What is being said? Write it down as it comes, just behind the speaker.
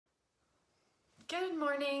Good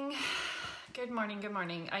morning. Good morning. Good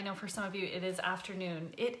morning. I know for some of you it is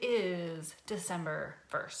afternoon. It is December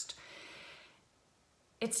 1st.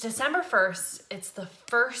 It's December 1st. It's the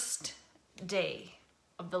first day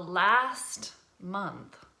of the last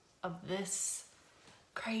month of this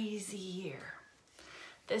crazy year.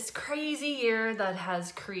 This crazy year that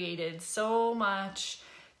has created so much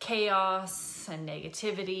chaos and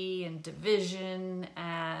negativity and division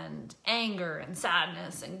and anger and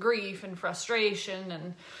sadness and grief and frustration,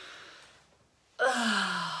 and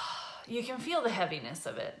you can feel the heaviness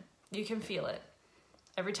of it. You can feel it.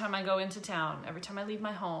 Every time I go into town, every time I leave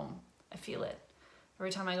my home, I feel it. Every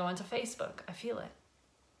time I go into Facebook, I feel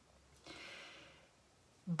it.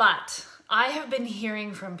 But I have been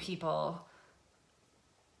hearing from people,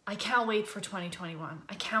 I can't wait for 2021.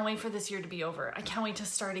 I can't wait for this year to be over. I can't wait to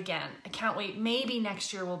start again. I can't wait. Maybe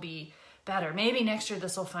next year will be better. Maybe next year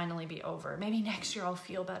this will finally be over. Maybe next year I'll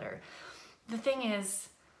feel better. The thing is,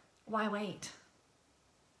 why wait?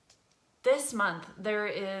 This month, there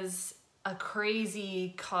is a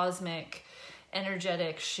crazy cosmic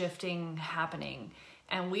energetic shifting happening,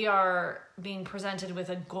 and we are being presented with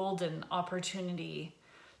a golden opportunity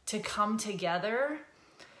to come together,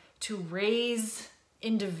 to raise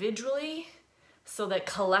individually so that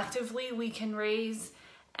collectively we can raise,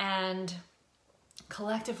 and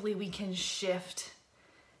collectively we can shift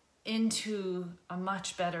into a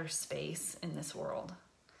much better space in this world.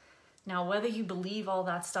 Now, whether you believe all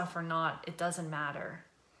that stuff or not, it doesn't matter.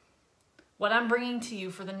 What I'm bringing to you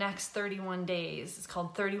for the next 31 days is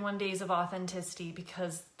called 31 Days of Authenticity,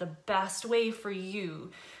 because the best way for you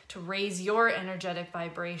to raise your energetic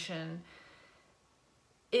vibration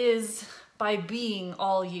is by being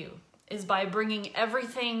all you, is by bringing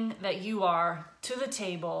everything that you are to the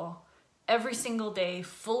table every single day,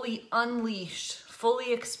 fully unleashed,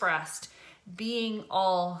 fully expressed, being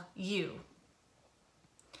all you.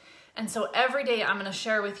 And so every day I'm going to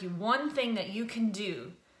share with you one thing that you can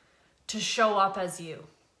do to show up as you.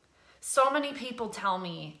 So many people tell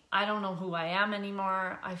me, I don't know who I am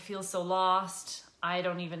anymore. I feel so lost. I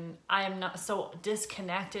am not so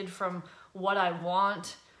disconnected from what I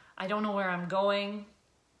want. I don't know where I'm going.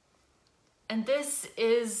 And this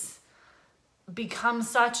is become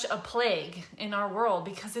such a plague in our world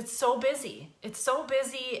because it's so busy. It's so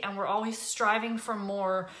busy, and we're always striving for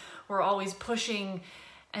more. We're always pushing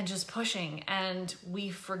and just pushing, and we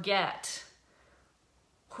forget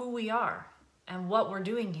who we are and what we're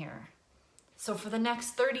doing here. So for the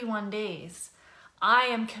next 31 days, I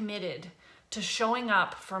am committed to showing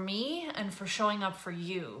up for me and for showing up for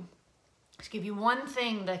you. To give you one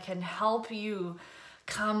thing that can help you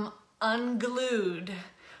come unglued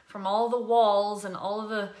from all the walls and all of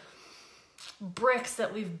the bricks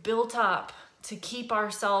that we've built up to keep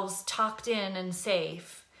ourselves tucked in and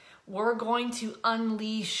safe. We're going to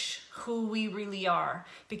unleash who we really are,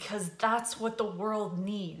 because that's what the world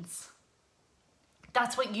needs.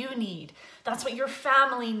 That's what you need. That's what your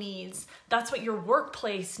family needs. That's what your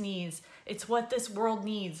workplace needs. It's what this world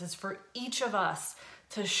needs, is for each of us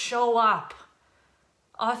to show up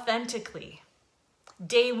authentically.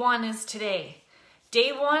 Day one is today.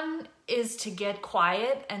 Day one is to get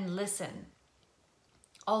quiet and listen,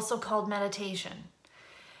 also called meditation.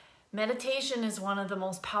 Meditation is one of the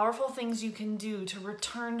most powerful things you can do to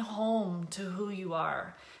return home to who you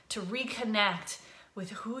are, to reconnect with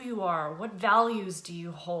who you are. What values do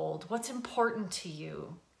you hold? What's important to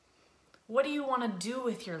you? What do you want to do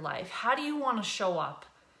with your life? How do you want to show up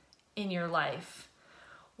in your life?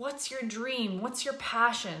 What's your dream? What's your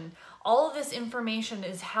passion? All of this information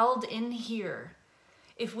is held in here.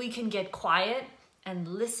 If we can get quiet and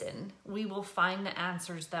listen, we will find the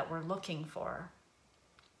answers that we're looking for.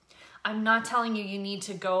 I'm not telling you need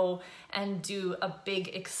to go and do a big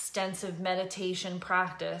extensive meditation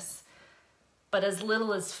practice, but as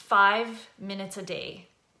little as 5 minutes a day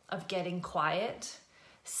of getting quiet,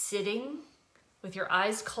 sitting with your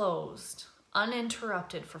eyes closed,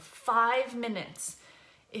 uninterrupted for 5 minutes.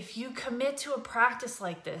 If you commit to a practice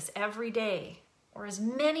like this every day, or as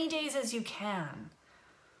many days as you can,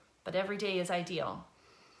 but every day is ideal,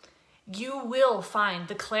 you will find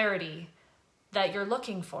the clarity that you're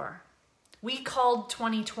looking for. We called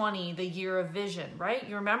 2020 the year of vision, right?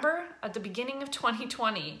 You remember at the beginning of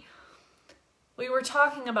 2020, we were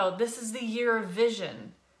talking about this is the year of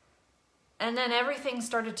vision. And then everything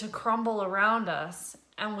started to crumble around us,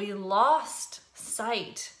 and we lost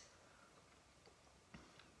sight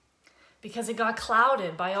because it got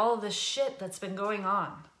clouded by all of this shit that's been going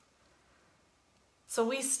on. So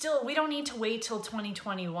we don't need to wait till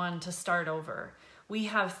 2021 to start over. We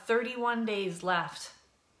have 31 days left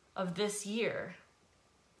of this year.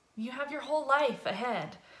 You have your whole life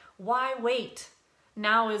ahead. Why wait?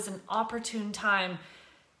 Now is an opportune time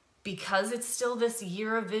because it's still this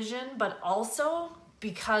year of vision, but also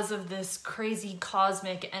because of this crazy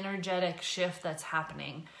cosmic energetic shift that's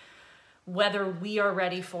happening. Whether we are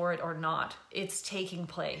ready for it or not, it's taking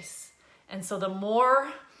place. And so the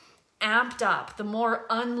more amped up, the more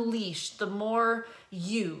unleashed, the more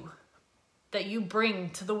you that you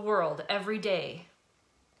bring to the world every day,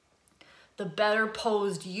 the better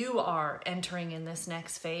posed you are entering in this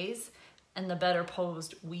next phase, and the better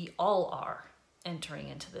posed we all are entering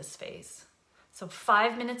into this phase. So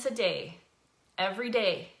 5 minutes a day, every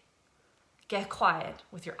day, get quiet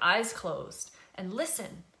with your eyes closed and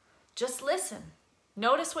listen. Just listen.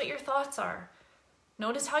 Notice what your thoughts are.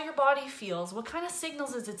 Notice how your body feels. What kind of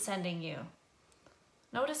signals is it sending you?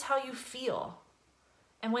 Notice how you feel.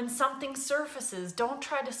 And when something surfaces, don't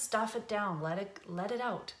try to stuff it down. Let it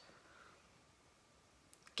out.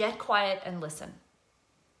 Get quiet and listen.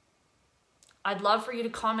 I'd love for you to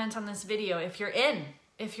comment on this video if you're in.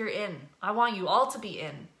 I want you all to be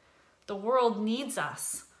in. The world needs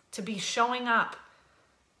us to be showing up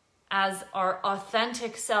as our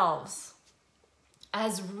authentic selves,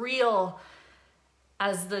 as real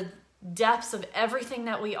as the depths of everything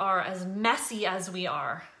that we are, as messy as we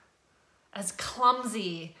are, as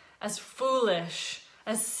clumsy, as foolish,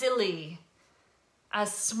 as silly,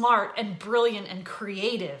 as smart and brilliant and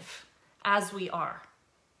creative as we are.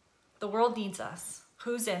 The world needs us.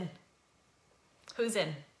 Who's in? Who's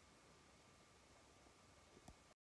in?